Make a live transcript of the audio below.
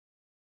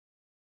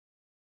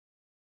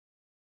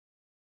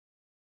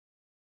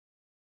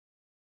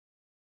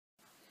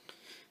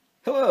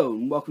Hello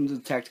and welcome to the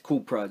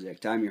Tactical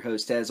Project. I'm your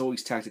host, as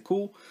always,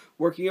 Tactical,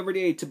 working every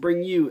day to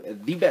bring you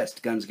the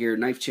best guns, gear,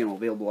 knife channel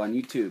available on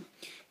YouTube.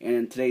 And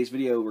in today's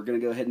video, we're going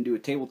to go ahead and do a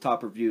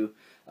tabletop review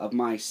of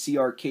my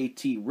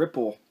CRKT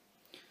Ripple.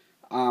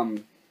 I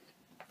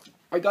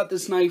got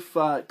this knife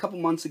a couple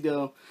months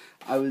ago.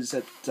 I was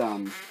at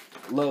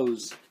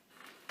Lowe's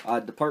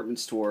department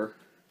store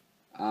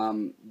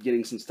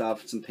getting some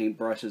stuff, some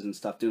paintbrushes and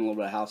stuff, doing a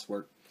little bit of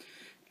housework.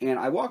 And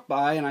I walked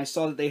by and I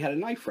saw that they had a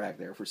knife rack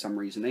there for some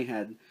reason. They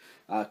had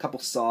a couple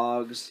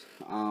SOGs,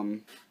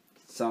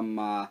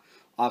 some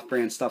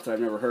off-brand stuff that I've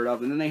never heard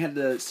of, and then they had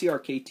the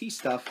CRKT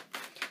stuff,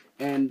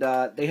 and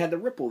they had the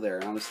Ripple there.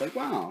 And I was like,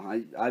 wow,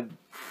 I've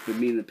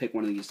been meaning to pick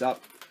one of these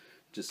up,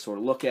 just sort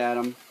of look at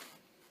them.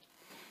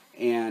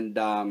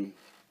 And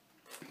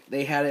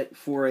they had it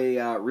for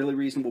a really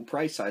reasonable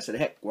price. So I said,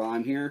 heck, while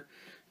I'm here,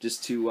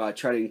 just to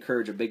try to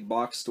encourage a big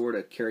box store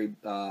to carry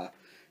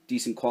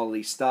decent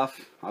quality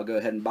stuff, I'll go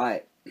ahead and buy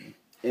it.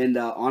 And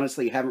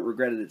honestly, haven't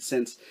regretted it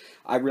since.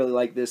 I really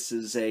like this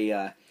as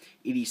a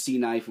EDC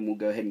knife, and we'll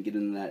go ahead and get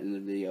into that in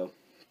the video.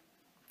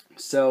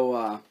 So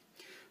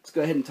let's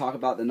go ahead and talk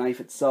about the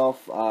knife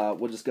itself.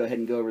 We'll just go ahead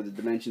and go over the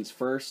dimensions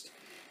first.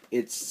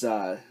 It's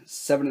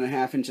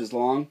 7.5 inches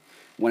long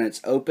when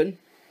it's open,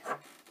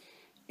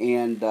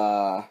 and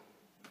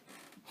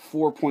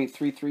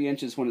 4.33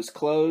 inches when it's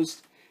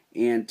closed,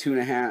 and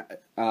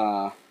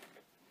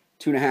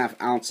 2.5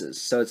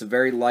 ounces. So it's a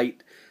very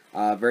light,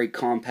 very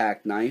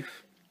compact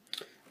knife.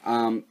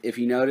 If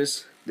you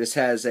notice, this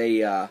has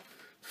a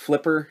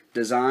flipper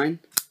design,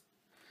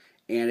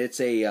 and it's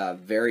a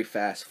very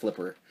fast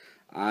flipper.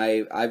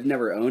 I've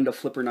never owned a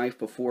flipper knife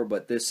before,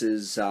 but this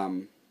is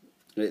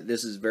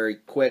very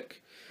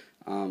quick,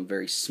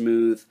 very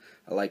smooth.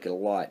 I like it a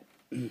lot.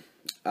 You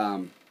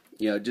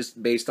know,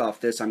 just based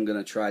off this, I'm going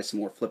to try some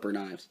more flipper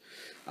knives.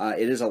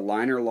 It is a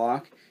liner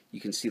lock.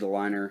 You can see the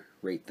liner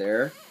right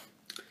there.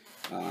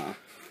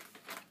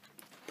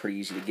 Pretty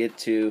easy to get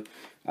to.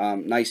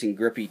 Nice and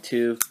grippy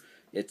too.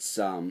 It's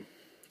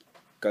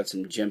got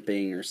some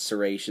jimping or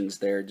serrations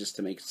there just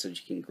to make it so that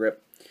you can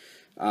grip.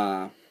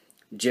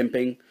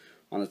 Jimping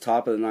on the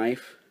top of the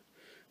knife,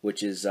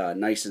 which is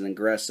nice and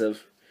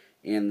aggressive,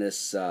 and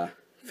this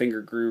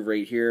finger groove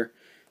right here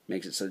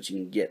makes it so that you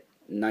can get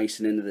nice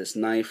and into this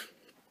knife.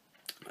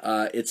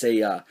 It's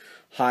a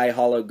high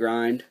hollow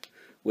grind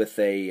with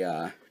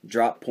a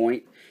drop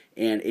point,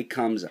 and it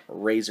comes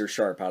razor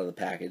sharp out of the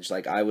package.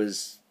 Like I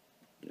was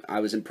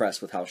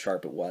impressed with how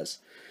sharp it was,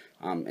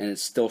 and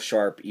it's still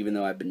sharp even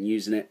though I've been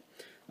using it,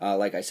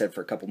 like I said,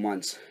 for a couple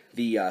months.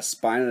 The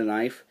spine of the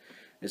knife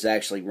is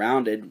actually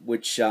rounded,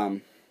 which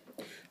I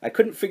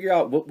couldn't figure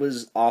out what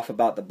was off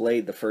about the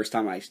blade the first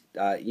time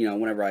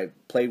whenever I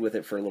played with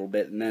it for a little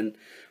bit, and then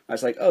I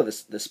was like, oh,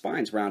 the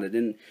spine's rounded.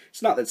 And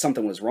it's not that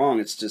something was wrong,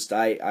 it's just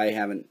I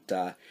haven't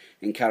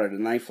encountered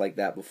a knife like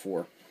that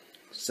before.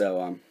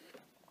 So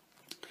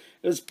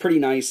it was pretty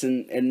nice,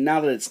 and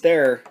now that it's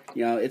there,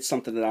 you know, it's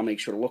something that I'll make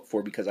sure to look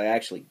for because I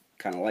actually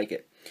kind of like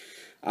it.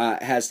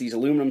 It has these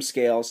aluminum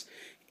scales,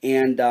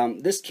 and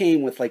this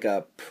came with like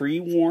a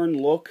pre-worn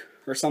look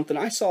or something.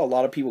 I saw a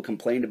lot of people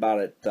complain about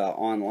it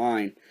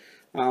online.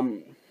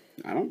 I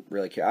don't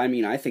really care. I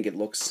mean, I think it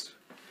looks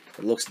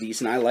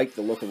decent. I like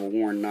the look of a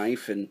worn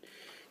knife, and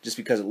just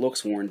because it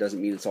looks worn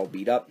doesn't mean it's all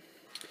beat up.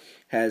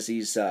 Has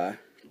these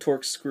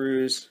Torx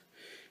screws.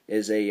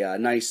 Is a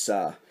nice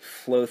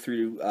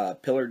flow-through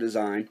pillar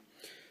design,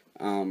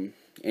 and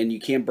you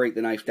can break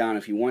the knife down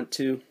if you want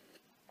to.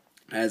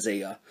 Has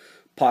a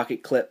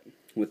pocket clip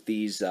with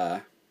these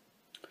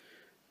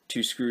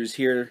 2 screws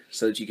here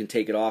so that you can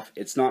take it off.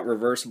 It's not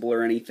reversible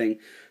or anything,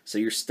 so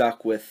you're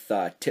stuck with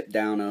tip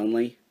down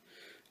only.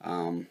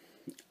 I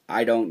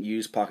don't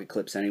use pocket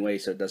clips anyway,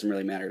 so it doesn't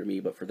really matter to me,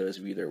 but for those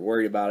of you that are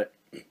worried about it,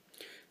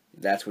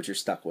 that's what you're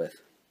stuck with.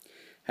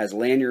 Has a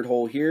lanyard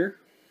hole here.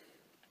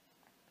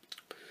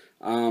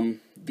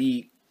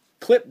 The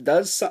clip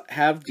does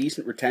have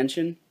decent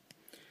retention,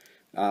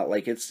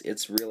 like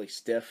it's really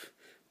stiff,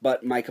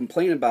 but my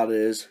complaint about it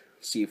is,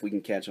 see if we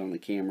can catch it on the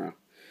camera,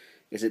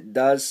 is it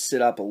does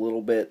sit up a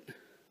little bit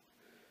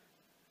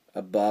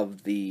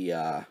above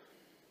the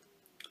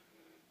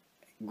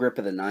grip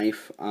of the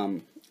knife.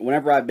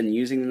 Whenever I've been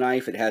using the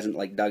knife, it hasn't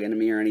like dug into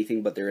me or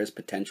anything, but there is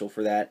potential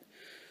for that,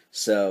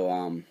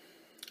 so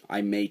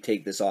I may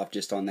take this off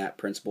just on that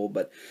principle.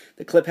 But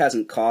the clip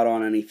hasn't caught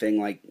on anything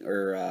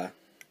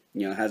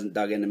hasn't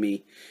dug into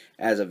me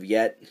as of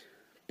yet,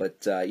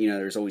 but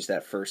there's always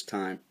that first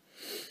time.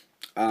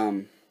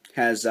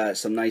 Has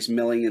some nice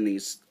milling in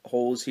these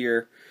holes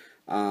here.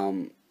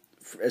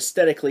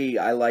 Aesthetically,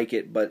 I like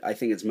it, but I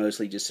think it's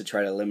mostly just to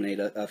try to eliminate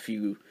a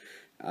few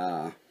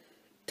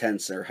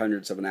tenths or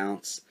hundredths of an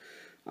ounce,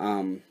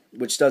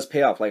 which does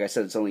pay off. Like I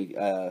said, it's only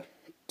a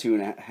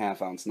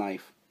 2.5 ounce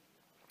knife.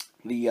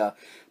 The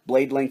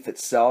blade length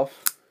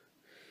itself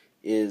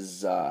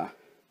is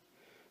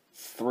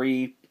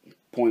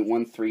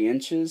 3.13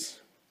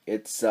 inches.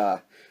 It's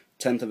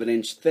 1/10 of an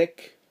inch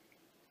thick.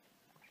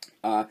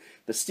 The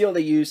steel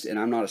they used, and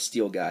I'm not a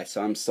steel guy,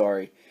 so I'm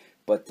sorry,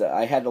 but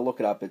I had to look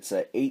it up. It's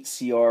a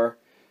 8CR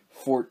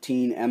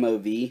 14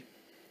 MOV.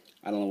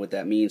 I don't know what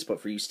that means,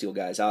 but for you steel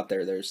guys out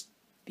there, there's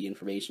the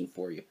information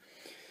for you.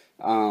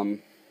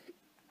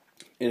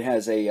 It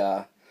has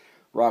a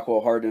Rockwell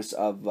hardness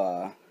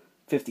of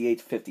 58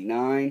 to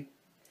 59,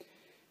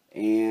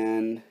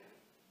 and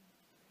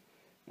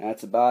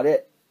that's about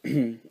it.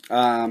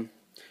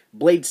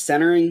 Blade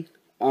centering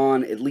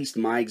on at least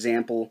my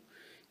example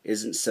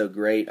isn't so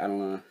great. I don't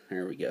know.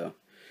 There we go.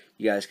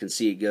 You guys can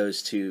see it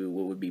goes to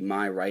what would be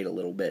my right a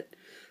little bit.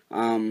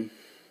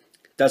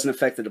 Doesn't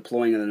affect the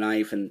deploying of the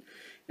knife, and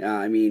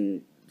I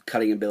mean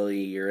cutting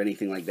ability or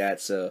anything like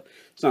that, so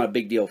it's not a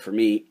big deal for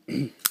me.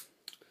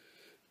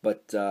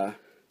 But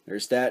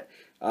there's that.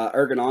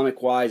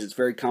 Ergonomic wise, it's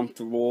very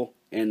comfortable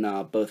in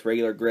both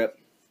regular grip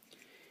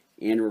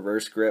and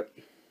reverse grip.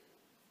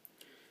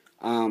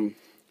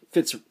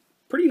 Fits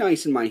pretty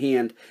nice in my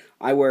hand.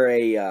 I wear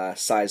a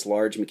size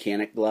large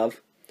mechanic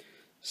glove,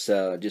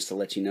 so just to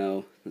let you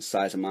know the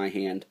size of my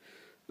hand.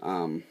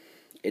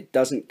 It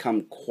doesn't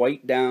come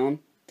quite down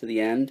to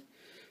the end,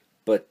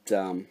 but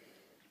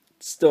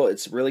still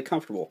it's really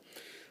comfortable.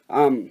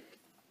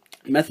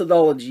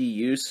 Methodology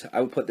use,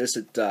 I would put this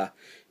at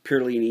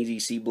purely an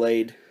EDC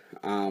blade.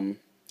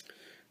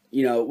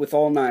 You know, with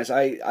all knives,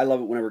 I love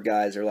it whenever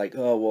guys are like,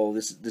 oh, well,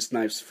 this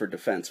knife's for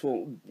defense.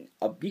 Well,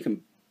 you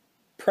can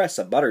press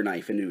a butter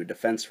knife into a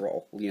defense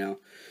roll, you know.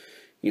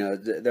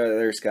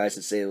 There's guys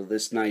that say, well,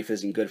 this knife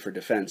isn't good for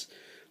defense.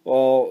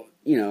 Well,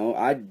 you know,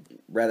 I'd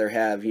rather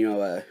have, you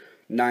know, a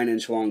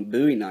 9-inch long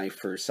Bowie knife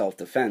for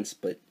self-defense,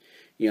 but,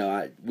 you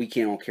know, we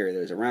can't all carry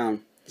those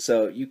around.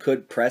 So you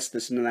could press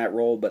this into that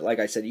roll, but like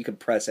I said, you could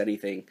press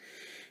anything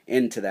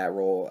into that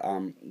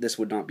roll. This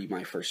would not be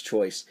my first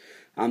choice.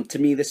 To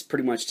me, this is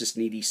pretty much just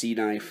an EDC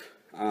knife.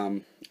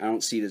 I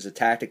don't see it as a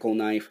tactical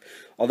knife,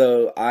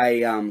 although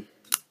I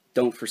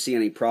don't foresee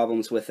any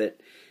problems with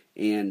it,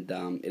 and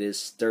it is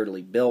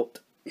sturdily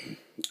built.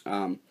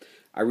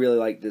 I really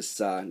like this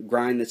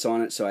grind that's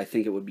on it, so I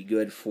think it would be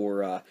good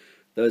for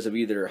those of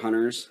you that are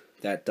hunters.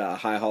 That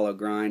high hollow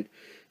grind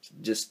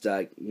just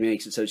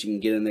makes it so that you can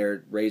get in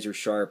there razor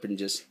sharp and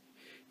just,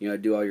 you know,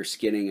 do all your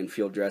skinning and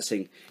field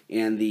dressing.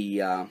 And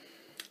the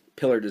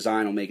pillar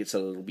design will make it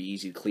so that it'll be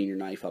easy to clean your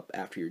knife up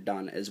after you're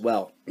done as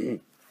well.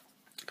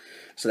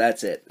 So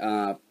that's it.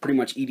 Pretty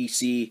much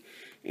EDC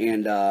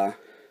and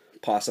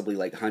possibly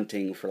like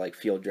hunting for like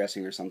field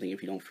dressing or something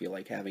if you don't feel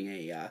like having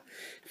a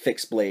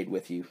fixed blade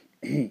with you.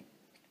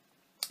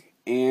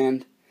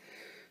 And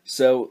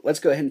so let's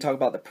go ahead and talk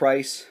about the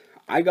price.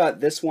 I got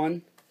this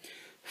one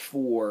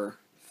for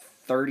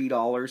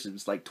 $30. It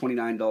was like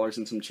 $29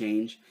 and some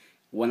change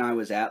when I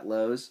was at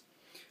Lowe's.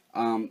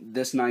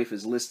 This knife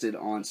is listed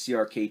on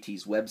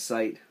CRKT's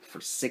website for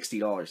 $60.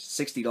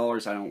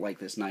 $60, I don't like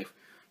this knife.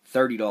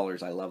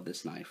 $30, I love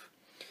this knife.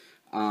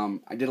 I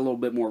did a little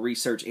bit more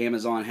research.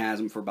 Amazon has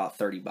them for about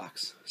 30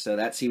 bucks. So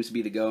that seems to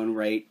be the going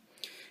rate.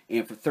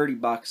 And for 30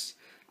 bucks,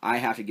 I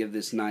have to give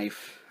this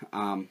knife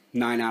 9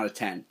 out of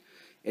 10.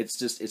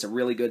 It's a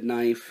really good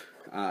knife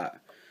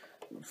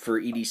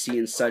for EDC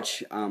and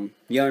such.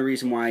 The only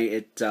reason why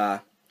it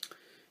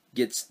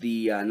gets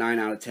the 9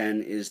 out of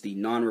 10 is the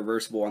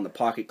non-reversible on the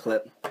pocket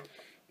clip.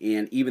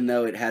 And even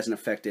though it hasn't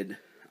affected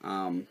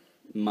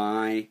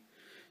my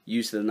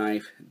use of the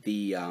knife,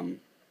 the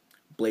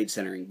blade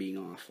centering being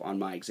off on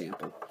my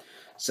example.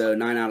 So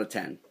 9 out of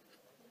 10.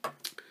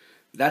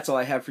 That's all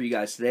I have for you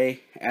guys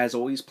today. As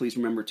always, please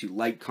remember to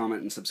like,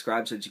 comment, and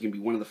subscribe so that you can be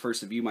one of the first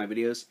to view my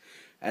videos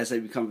as they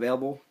become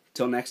available.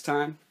 Till next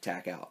time,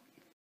 tack out.